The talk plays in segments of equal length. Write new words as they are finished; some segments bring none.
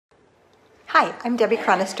Hi, I'm Debbie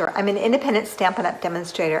Chronister. I'm an independent Stampin' Up!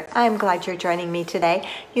 Demonstrator. I'm glad you're joining me today.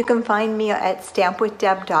 You can find me at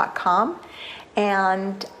stampwithdeb.com,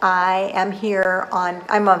 and I am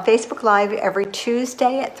I'm on Facebook Live every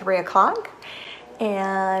Tuesday at 3 o'clock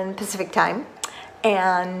and Pacific time.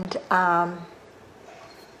 And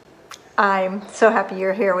I'm so happy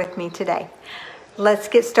you're here with me today. Let's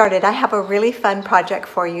get started. I have a really fun project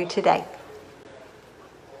for you today.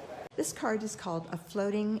 This card is called a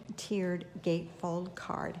floating tiered gatefold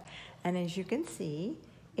card. And as you can see,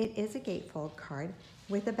 it is a gatefold card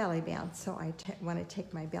with a belly band. So I want to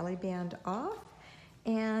take my belly band off,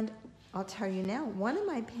 and I'll tell you now, one of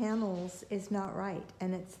my panels is not right,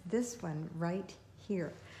 and it's this one right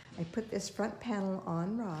here. I put this front panel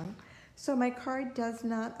on wrong, so my card does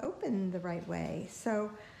not open the right way. So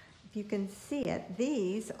if you can see it,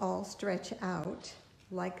 these all stretch out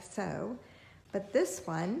like so, but this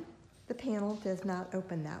one, the panel does not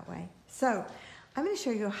open that way. So I'm going to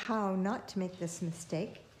show you how not to make this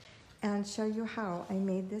mistake and show you how I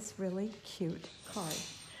made this really cute card.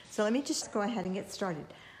 So let me just go ahead and get started.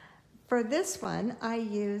 For this one, I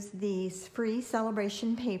use the free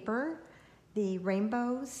celebration paper, the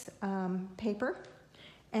rainbows paper,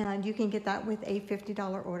 and you can get that with a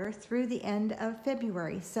 $50 order through the end of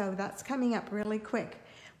February. So that's coming up really quick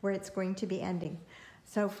where it's going to be ending.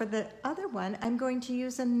 So for the other one, I'm going to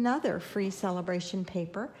use another free celebration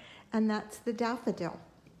paper, and that's the daffodil.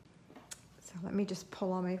 So let me just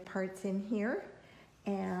pull all my parts in here,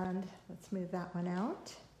 and let's move that one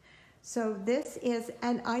out. So this is,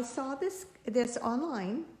 and I saw this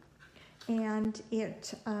online, and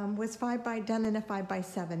it was done in a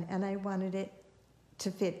 5x7, and I wanted it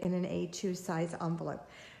to fit in an A2 size envelope.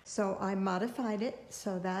 So I modified it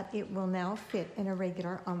so that it will now fit in a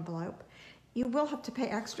regular envelope. You will have to pay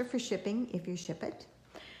extra for shipping if you ship it.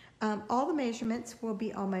 All the measurements will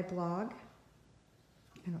be on my blog.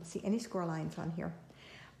 I don't see any score lines on here,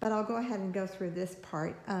 but I'll go ahead and go through this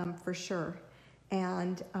part for sure.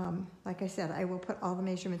 And like I said, I will put all the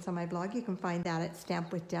measurements on my blog. You can find that at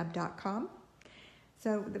stampwithdeb.com.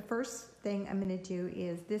 So the first thing I'm going to do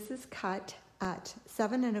is, this is cut at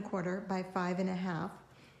 7 1/4 by 5 1/2.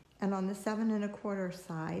 And on the 7 1/4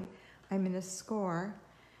 side, I'm going to score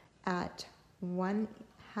at 1/2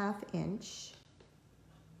 inch,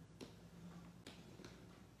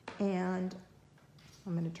 and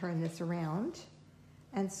I'm going to turn this around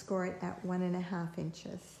and score it at 1 1/2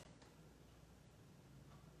 inches.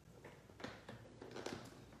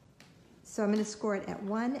 So I'm going to score it at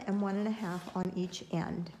 1 and 1 1/2 on each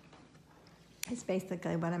end. It's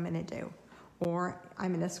basically what I'm going to do. Or I'm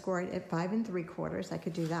going to score it at 5 3/4. I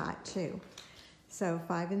could do that too. So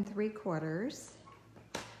 5 3/4.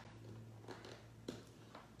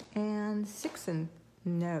 And 6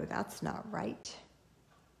 no, that's not right.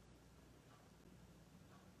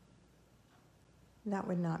 That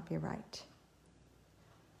would not be right.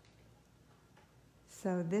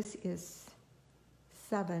 So this is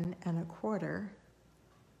 7 1/4.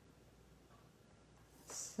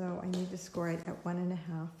 So I need to score it at 1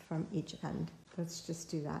 1/2 from each end. Let's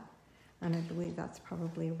just do that. And I believe that's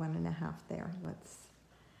probably 1 1/2 there.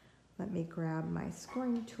 Let me grab my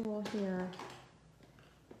scoring tool here.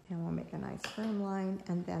 And we'll make a nice firm line,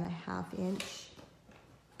 and then 1/2 inch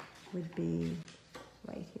would be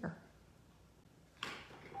right here.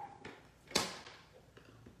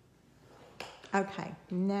 Okay,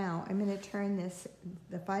 now I'm going to turn this,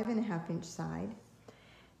 the 5 1/2 inch side,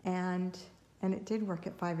 and it did work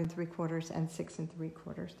at 5 3/4 and 6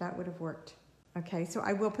 3/4. That would have worked. Okay, so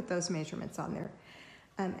I will put those measurements on there.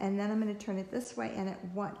 And then I'm going to turn it this way and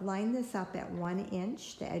line this up at 1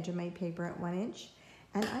 inch, the edge of my paper at 1 inch.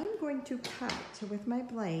 And I'm going to cut with my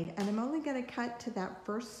blade, and I'm only going to cut to that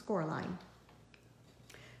first score line.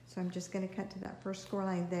 So I'm just going to cut to that first score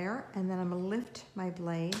line there, and then I'm going to lift my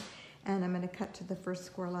blade, and I'm going to cut to the first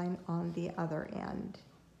score line on the other end.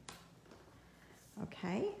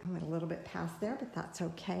 Okay, I went a little bit past there, but that's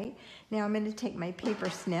okay. Now I'm going to take my paper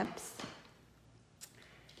snips,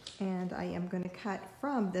 and I am going to cut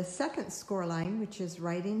from the second score line, which is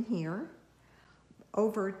right in here,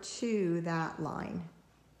 over to that line.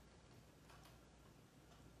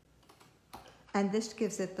 And this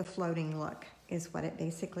gives it the floating look, is what it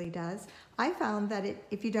basically does. I found that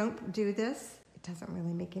if you don't do this, it doesn't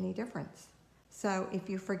really make any difference. So if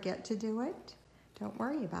you forget to do it, don't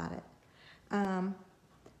worry about it.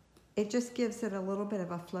 It just gives it a little bit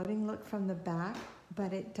of a floating look from the back,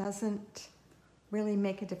 but it doesn't really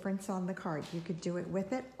make a difference on the card. You could do it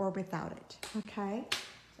with it or without it, okay? So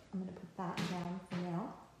I'm gonna put that down for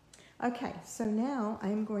now. Okay, so now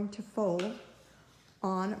I'm going to fold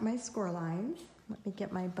on my score lines, Let me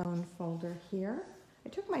get my bone folder here. I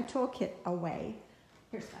took my toolkit away.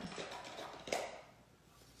 Here's mine.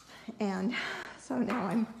 And so now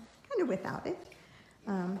I'm kind of without it.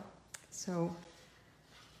 So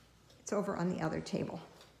it's over on the other table.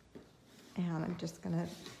 And I'm just gonna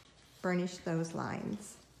burnish those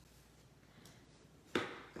lines.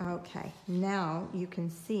 Okay, now you can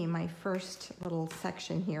see my first little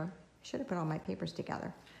section here. I should have put all my papers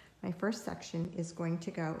together. My first section is going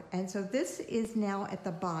to go, and so this is now at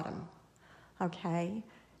the bottom, okay?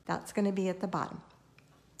 That's gonna be at the bottom.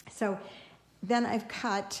 So then I've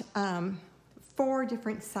cut 4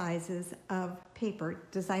 different sizes of paper,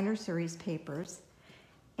 designer series papers,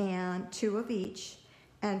 and 2 of each,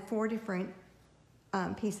 and 4 different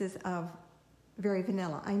pieces of Very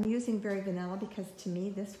Vanilla. I'm using Very Vanilla because to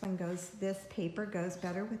me this paper goes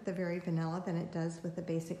better with the Very Vanilla than it does with the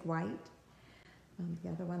basic white. The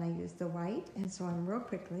other one I use the white, and so I'm real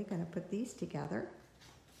quickly going to put these together.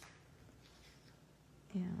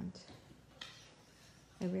 And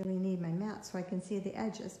I really need my mat so I can see the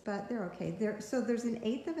edges, but they're okay. So there's an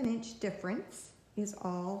 1/8 of an inch difference is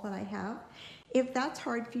all that I have. If that's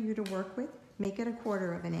hard for you to work with, make it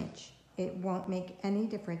 1/4 of an inch. It won't make any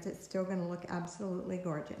difference. It's still going to look absolutely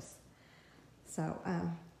gorgeous. So,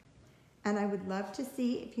 and I would love to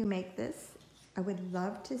see if you make this. I would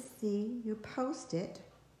love to see you post it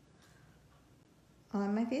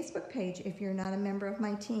on my Facebook page if you're not a member of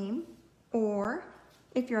my team, or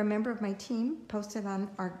if you're a member of my team, post it on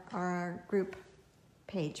our group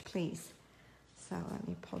page, please. So let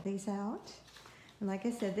me pull these out. And like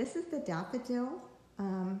I said, this is the Daffodil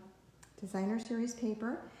Designer Series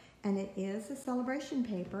paper, and it is a celebration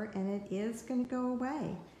paper, and it is going to go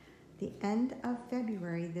away. The end of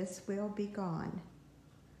February, this will be gone.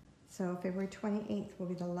 So February 28th will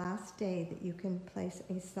be the last day that you can place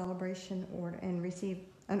a celebration order and receive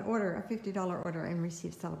an order, a $50 order, and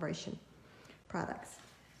receive celebration products.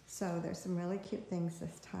 So there's some really cute things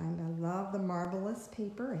this time. I love the Marvelous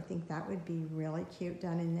paper. I think that would be really cute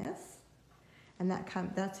done in this. And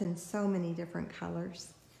that's in so many different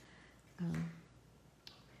colors.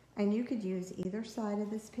 And you could use either side of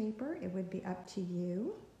this paper. It would be up to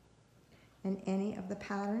you. And any of the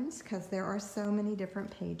patterns, because there are so many different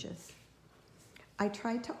pages. I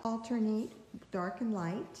tried to alternate dark and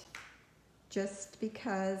light, just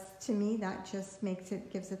because to me that just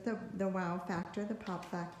gives it the wow factor, the pop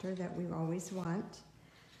factor that we always want.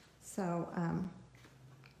 So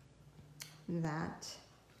that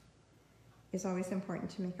is always important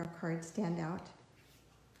to make our cards stand out.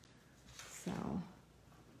 So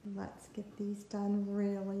let's get these done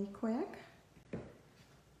really quick.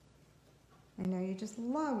 I know you just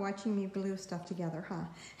love watching me glue stuff together,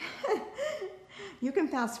 huh? You can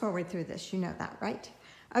fast forward through this, you know that, right?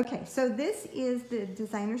 Okay, so this is the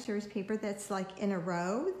Designer Series paper that's like in a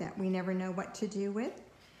row that we never know what to do with.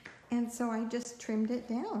 And so I just trimmed it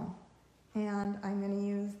down. And I'm gonna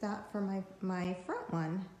use that for my front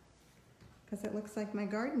one, because it looks like my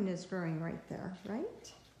garden is growing right there,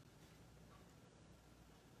 right?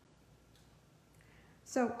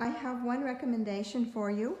 So I have one recommendation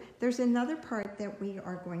for you. There's another part that we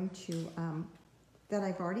are going to, that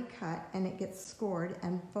I've already cut, and it gets scored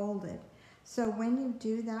and folded. So when you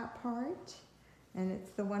do that part, and it's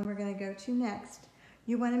the one we're gonna go to next,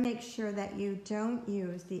 you wanna make sure that you don't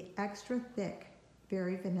use the extra thick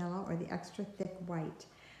Very Vanilla or the extra thick white.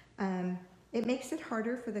 It makes it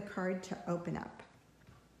harder for the card to open up.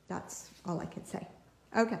 That's all I can say.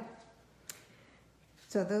 Okay,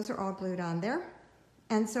 so those are all glued on there.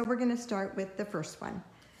 And so we're going to start with the first one.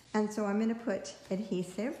 And so I'm going to put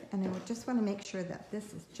adhesive, and I just want to make sure that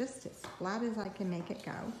this is just as flat as I can make it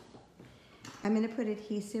go. I'm going to put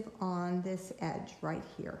adhesive on this edge right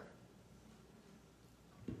here.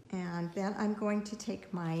 And then I'm going to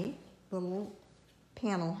take my little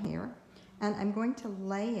panel here, and I'm going to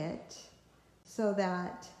lay it so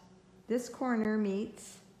that this corner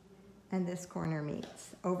meets and this corner meets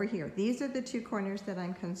over here. These are the 2 corners that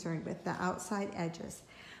I'm concerned with, the outside edges.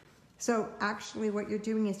 So actually what you're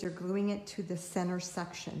doing is you're gluing it to the center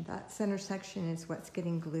section. That center section is what's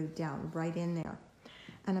getting glued down right in there.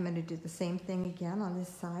 And I'm going to do the same thing again on this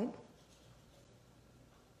side.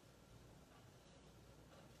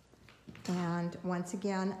 And once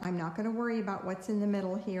again, I'm not going to worry about what's in the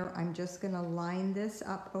middle here. I'm just going to line this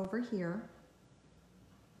up over here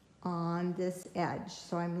on this edge.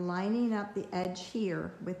 So I'm lining up the edge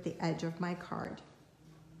here with the edge of my card.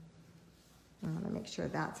 I want to make sure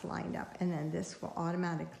that's lined up, and then this will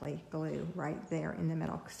automatically glue right there in the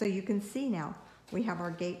middle. So you can see now we have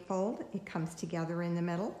our gatefold. It comes together in the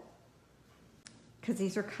middle. because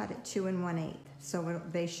these are cut at 2 1/8, so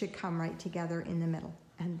they should come right together in the middle.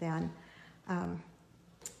 And then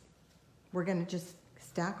we're going to just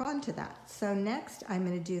stack onto that. So next, I'm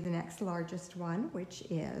going to do the next largest one, which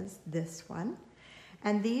is this one.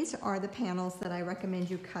 And these are the panels that I recommend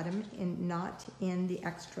you cut them in, not in the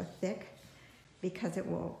extra thick, because it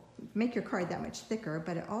will make your card that much thicker,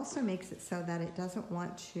 but it also makes it so that it doesn't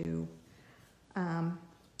want to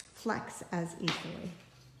flex as easily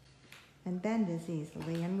and bend as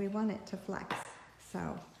easily, and we want it to flex.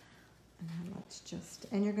 So let's just,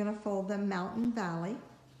 and you're going to fold them Mountain Valley.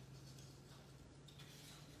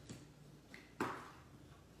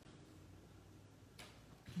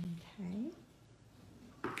 Okay.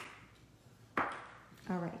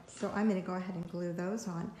 All right, so I'm going to go ahead and glue those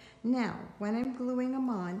on. Now, when I'm gluing them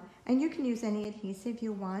on, and you can use any adhesive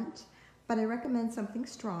you want, but I recommend something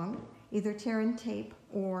strong, either tear and tape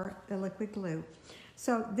or the liquid glue.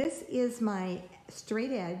 So this is my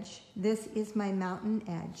straight edge. This is my mountain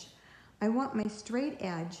edge. I want my straight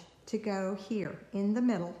edge to go here in the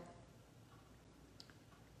middle.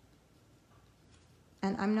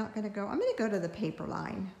 And I'm not going to go, I'm going to go to the paper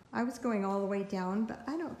line. I was going all the way down, but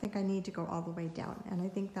I don't think I need to go all the way down, and I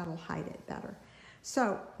think that'll hide it better.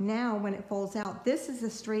 So now when it folds out, this is a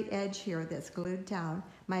straight edge here that's glued down.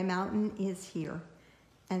 My mountain is here,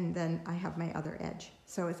 and then I have my other edge.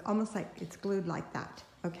 So it's almost like it's glued like that,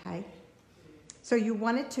 okay? So you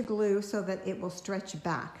want it to glue so that it will stretch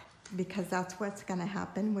back, because that's what's going to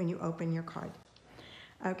happen when you open your card.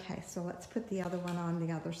 Okay, so let's put the other one on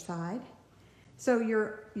the other side. So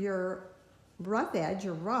your rough edge,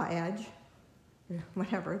 your raw edge,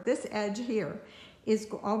 whatever, this edge here is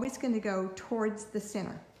always going to go towards the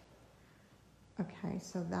center. Okay,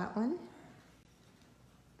 so that one.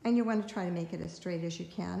 And you want to try to make it as straight as you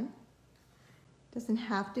can. Doesn't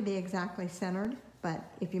have to be exactly centered, but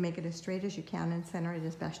if you make it as straight as you can and center it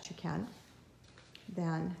as best you can,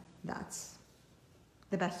 then that's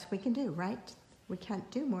the best we can do, right? We can't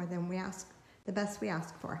do more than the best we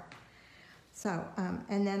ask for. So,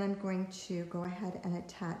 and then I'm going to go ahead and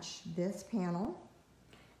attach this panel.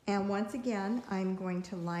 And once again, I'm going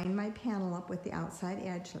to line my panel up with the outside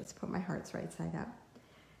edge. Let's put my hearts right side up.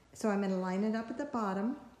 So I'm going to line it up at the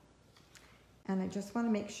bottom. And I just want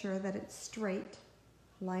to make sure that it's straight,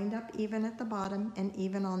 lined up even at the bottom and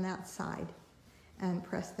even on that side. And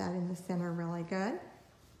press that in the center really good.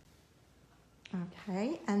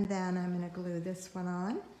 Okay, and then I'm going to glue this one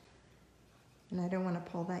on. And I don't want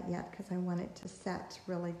to pull that yet because I want it to set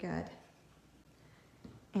really good.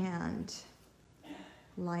 And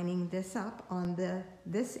lining this up on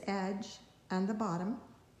this edge and the bottom.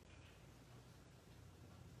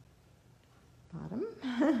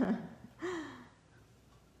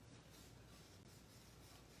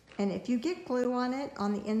 And if you get glue on it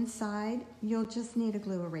on the inside, you'll just need a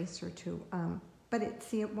glue eraser too. But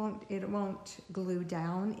it won't glue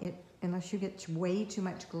down unless you get way too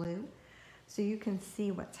much glue. So you can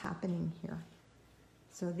see what's happening here.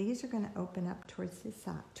 So these are going to open up towards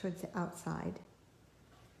the outside.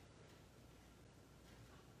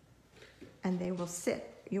 And they will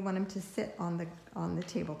sit. You want them to sit on the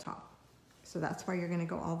tabletop. So that's why you're going to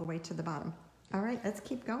go all the way to the bottom. All right, let's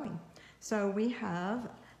keep going. So we have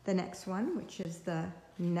the next one, which is the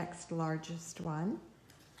next largest one.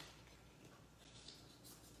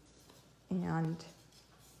 And I'll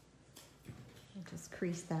just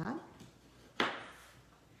crease that.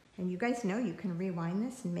 And you guys know you can rewind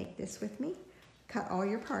this and make this with me. Cut all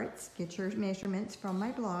your parts, get your measurements from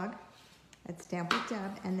my blog at Stamp with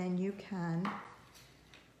Deb, and then you can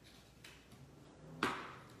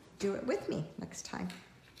do it with me next time.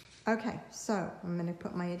 Okay, so I'm going to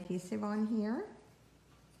put my adhesive on here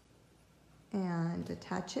and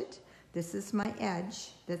attach it. This is my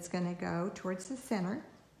edge that's going to go towards the center.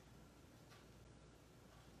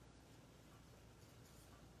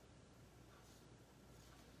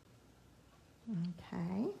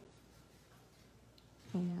 Okay,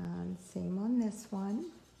 and same on this one.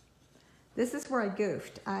 This is where I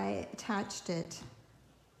goofed. I attached it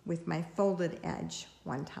with my folded edge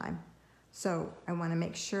one time. So I want to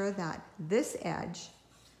make sure that this edge,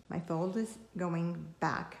 my fold is going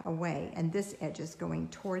back away, and this edge is going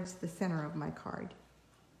towards the center of my card.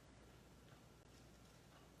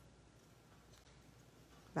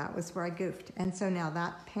 That was where I goofed. And so now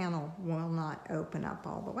that panel will not open up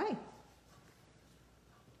all the way.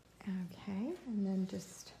 Okay, and then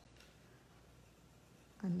just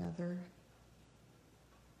another,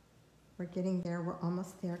 we're getting there, we're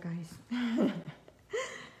almost there, guys.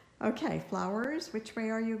 Okay, flowers, which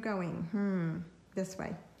way are you going? This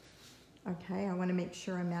way. Okay, I want to make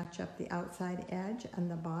sure I match up the outside edge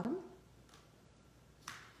and the bottom.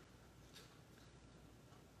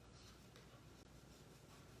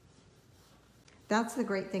 That's the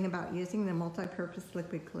great thing about using the multi-purpose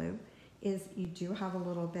liquid glue, is you do have a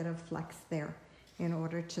little bit of flex there in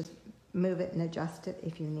order to move it and adjust it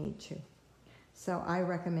if you need to. So I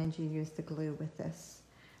recommend you use the glue with this,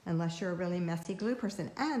 unless you're a really messy glue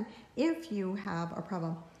person. And if you have a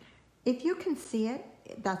problem, if you can see it,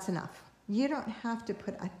 that's enough. You don't have to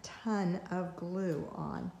put a ton of glue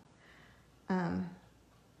on.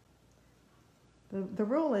 The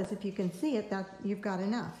rule is if you can see it, that you've got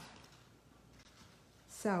enough.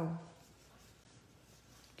 So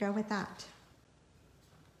go with that.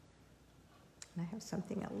 And I have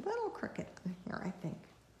something a little crooked on here, I think.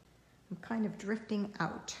 I'm kind of drifting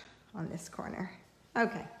out on this corner.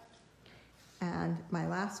 Okay. And my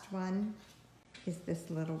last one is this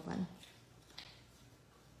little one.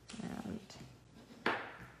 And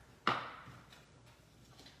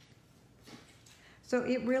so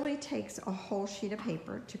it really takes a whole sheet of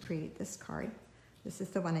paper to create this card. This is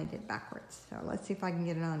the one I did backwards. So let's see if I can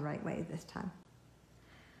get it on the right way this time.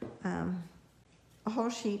 A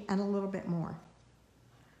whole sheet and a little bit more.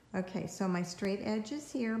 Okay, so my straight edge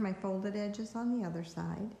is here, my folded edge is on the other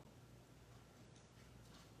side.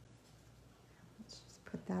 Let's just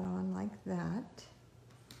put that on like that.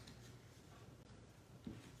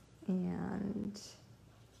 And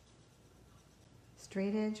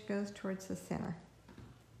straight edge goes towards the center.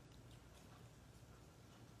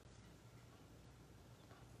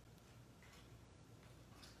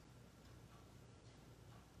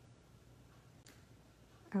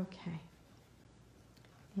 Okay,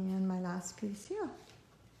 and my last piece here.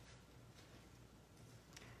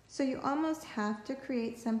 So you almost have to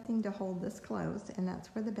create something to hold this closed, and that's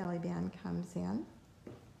where the belly band comes in.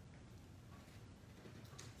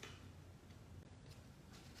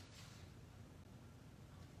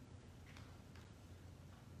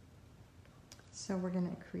 So we're going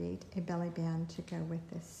to create a belly band to go with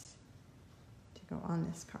this, to go on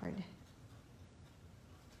this card.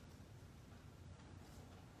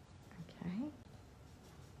 Okay.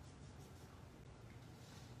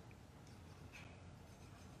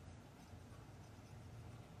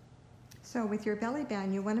 So with your belly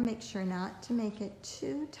band, you want to make sure not to make it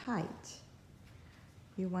too tight.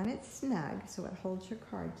 You want it snug so it holds your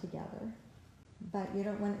card together, but you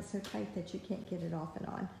don't want it so tight that you can't get it off and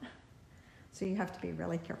on. So you have to be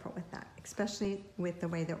really careful with that, especially with the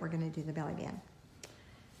way that we're going to do the belly band.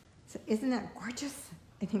 So isn't that gorgeous?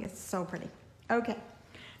 I think it's so pretty. Okay.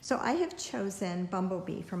 So I have chosen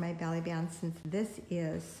Bumblebee for my belly band since this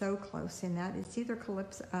is so close in that. It's either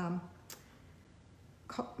Calypso,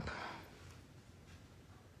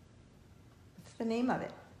 what's the name of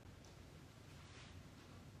it?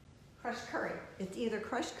 Crushed Curry. It's either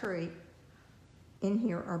Crushed Curry in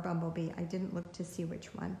here or Bumblebee. I didn't look to see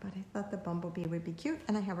which one, but I thought the Bumblebee would be cute,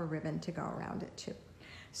 and I have a ribbon to go around it too.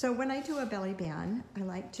 So when I do a belly band, I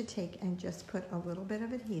like to take and just put a little bit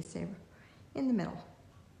of adhesive in the middle.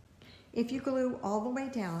 If you glue all the way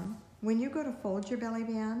down, when you go to fold your belly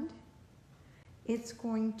band, it's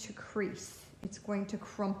going to crease, it's going to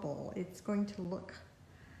crumple, it's going to look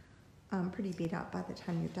pretty beat up by the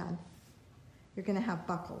time you're done. You're going to have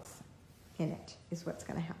buckles in it, is what's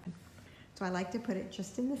going to happen. So I like to put it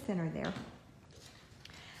just in the center there.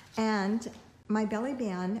 And my belly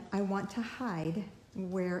band, I want to hide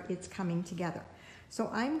where it's coming together. So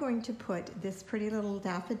I'm going to put this pretty little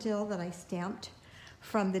daffodil that I stamped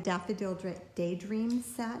from the Daffodil Daydream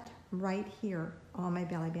set right here on my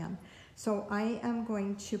belly band. So I am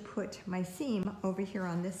going to put my seam over here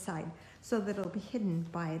on this side so that it'll be hidden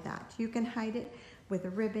by that. You can hide it with a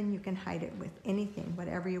ribbon, you can hide it with anything,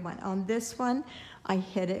 whatever you want. On this one, I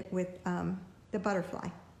hid it with the butterfly,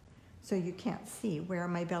 so you can't see where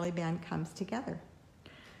my belly band comes together.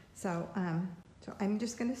 So, so I'm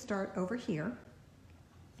just gonna start over here,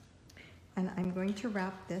 and I'm going to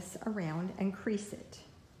wrap this around and crease it.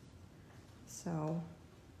 So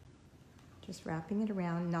just wrapping it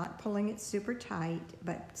around, not pulling it super tight,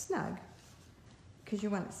 but snug, because you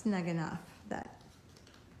want it snug enough that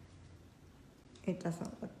it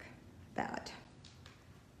doesn't look bad.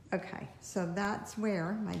 Okay, so that's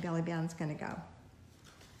where my belly band's gonna go.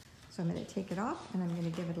 So I'm gonna take it off and I'm gonna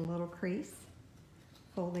give it a little crease,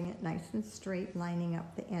 folding it nice and straight, lining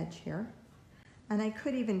up the edge here. And I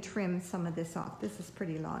could even trim some of this off. This is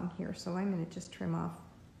pretty long here, so I'm gonna just trim off,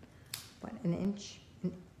 what, an inch?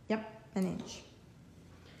 Yep, an inch.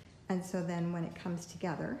 And so then when it comes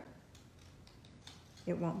together,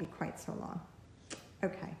 it won't be quite so long.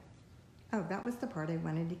 Okay. Oh, that was the part I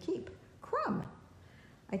wanted to keep. Crumb.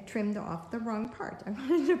 I trimmed off the wrong part. I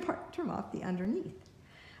wanted to trim off the underneath.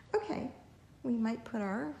 Okay, we might put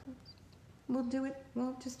our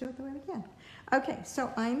we'll just do it the way we can. Okay,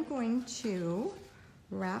 so I'm going to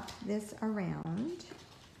wrap this around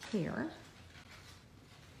here.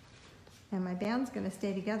 And my band's going to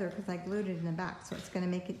stay together because I glued it in the back, so it's going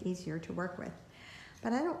to make it easier to work with.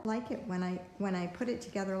 But I don't like it when I put it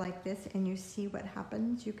together like this and you see what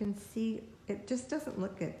happens. You can see it just doesn't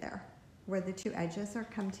look good there where the two edges are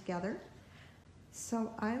come together.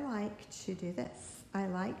 So I like to do this. I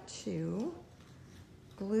like to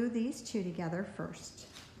glue these two together first.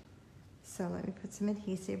 So let me put some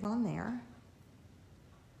adhesive on there.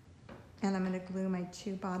 And I'm going to glue my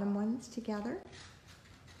two bottom ones together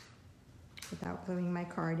without gluing my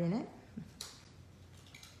card in it.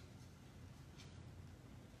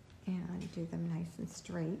 And do them nice and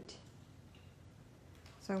straight.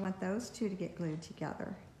 So I want those two to get glued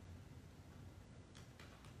together.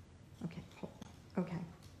 Okay,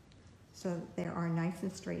 so they are nice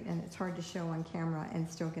and straight, and it's hard to show on camera and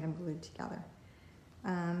still get them glued together.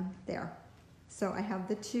 There. So I have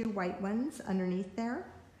the two white ones underneath there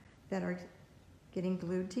that are getting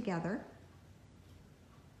glued together.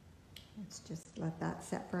 Let's just let that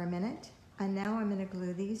set for a minute. And now I'm going to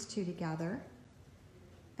glue these two together.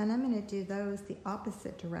 And I'm going to do those the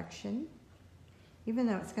opposite direction, even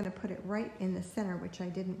though it's going to put it right in the center, which I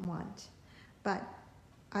didn't want. But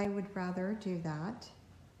I would rather do that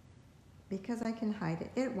because I can hide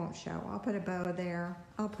it. It won't show. I'll put a bow there.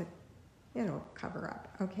 It'll cover up.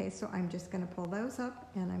 Okay, so I'm just going to pull those up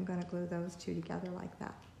and I'm going to glue those two together like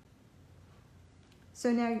that. So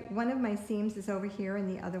now one of my seams is over here and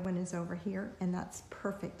the other one is over here, and that's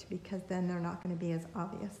perfect because then they're not going to be as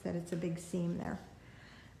obvious that it's a big seam there.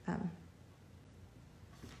 Let's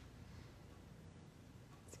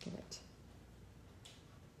get it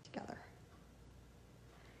together.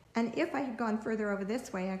 And if I had gone further over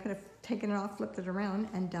this way, I could have taken it off, flipped it around,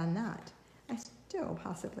 and done that. I still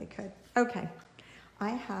possibly could. Okay, I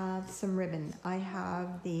have some ribbon. I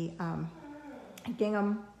have the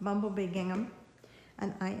gingham, bumblebee gingham,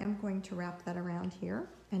 and I am going to wrap that around here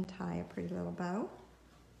and tie a pretty little bow.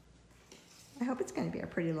 I hope it's going to be a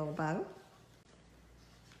pretty little bow.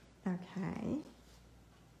 Okay.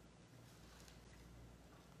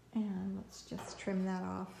 And let's just trim that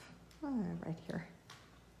off right here.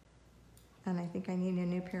 And I think I need a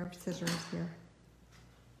new pair of scissors here.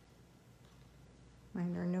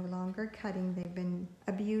 Mine are no longer cutting. They've been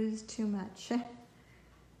abused too much.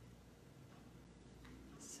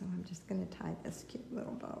 So I'm just going to tie this cute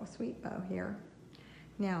little bow, sweet bow here.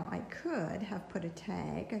 Now I could have put a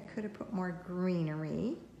tag. I could have put more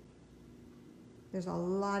greenery. There's a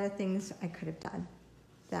lot of things I could have done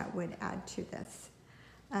that would add to this.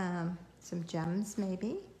 Some gems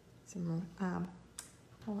maybe. Some,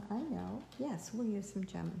 oh, I know. Yes, we'll use some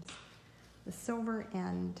gems. The silver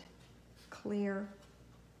and clear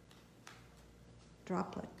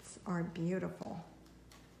droplets are beautiful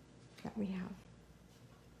that we have.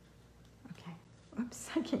 Okay. Oops,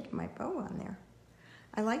 I can't get my bow on there.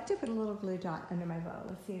 I like to put a little glue dot under my bow.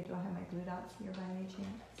 Let's see, do I have my glue dots here by any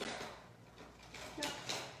chance?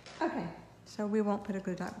 No. Okay, so we won't put a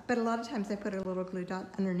glue dot, but a lot of times I put a little glue dot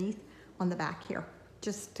underneath on the back here,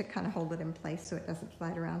 just to kind of hold it in place so it doesn't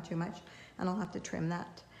slide around too much, and I'll have to trim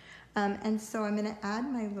that. And so I'm going to add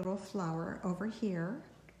my little flower over here,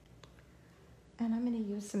 and I'm going to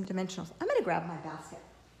use some dimensionals. I'm going to grab my basket.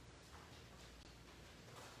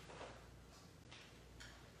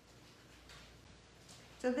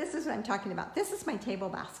 So this is what I'm talking about. This is my table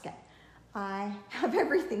basket. I have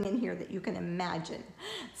everything in here that you can imagine.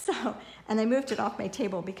 So, and I moved it off my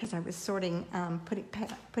table because I was sorting,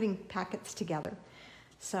 putting packets together.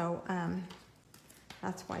 So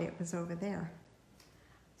that's why it was over there.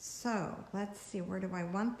 So let's see, where do I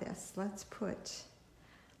want this? Let's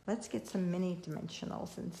get some mini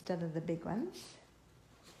dimensionals instead of the big ones.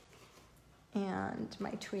 And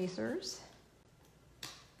my tweezers.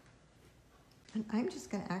 And I'm just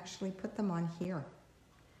going to actually put them on here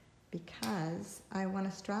because I want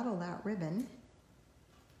to straddle that ribbon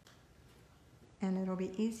and it'll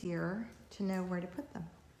be easier to know where to put them.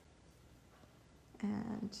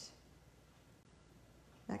 And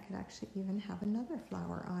that could actually even have another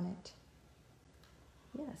flower on it.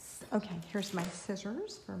 Yes. Okay, here's my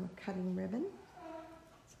scissors for cutting ribbon.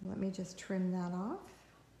 So let me just trim that off.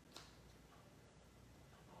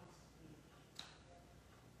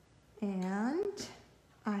 And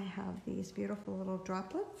I have these beautiful little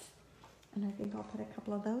droplets, and I think I'll put a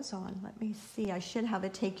couple of those on. Let me see, I should have a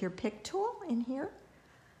take your pick tool in here.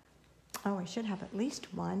 Oh, I should have at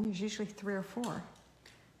least one. There's usually 3 or 4.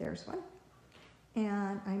 There's one.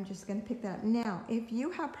 And I'm just going to pick that up. Now, if you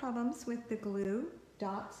have problems with the glue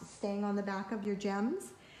dots staying on the back of your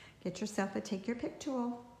gems, get yourself a take your pick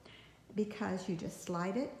tool, because you just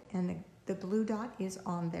slide it and the blue dot is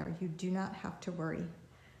on there. You do not have to worry.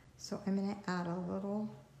 So I'm going to add a little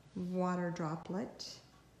water droplet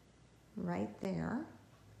right there,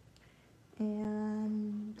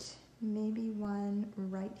 and maybe one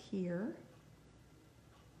right here,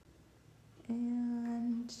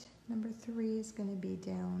 and number 3 is going to be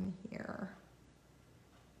down here.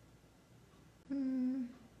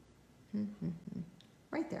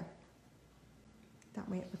 Right there. That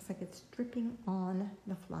way it looks like it's dripping on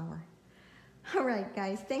the flower. All right,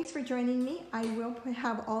 guys, thanks for joining me. I will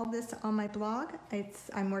have all this on my blog.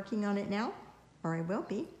 I'm working on it now, or I will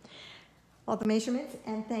be. All the measurements,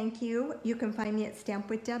 and thank you. You can find me at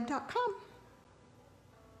stampwithdeb.com.